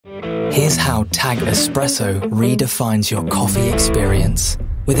Here's how Tag Espresso redefines your coffee experience.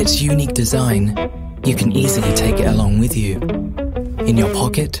 With its unique design, you can easily take it along with you. In your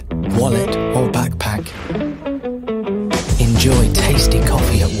pocket, wallet, or backpack. Enjoy tasty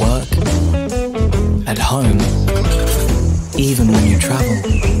coffee at work, at home, even when you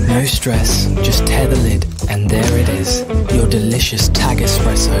travel. No stress, just tear the lid and there it is. Your delicious Tag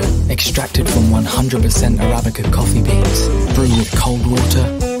Espresso, extracted from 100% Arabica coffee beans. Brew with cold water,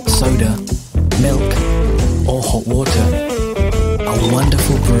 soda, milk, or hot water. A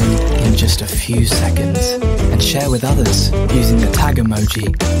wonderful brew in just a few seconds. And share with others using the tag emoji.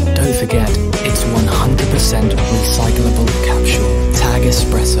 Don't forget, it's 100% recyclable capsule. Tag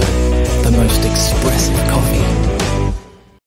Espresso, the most expressive coffee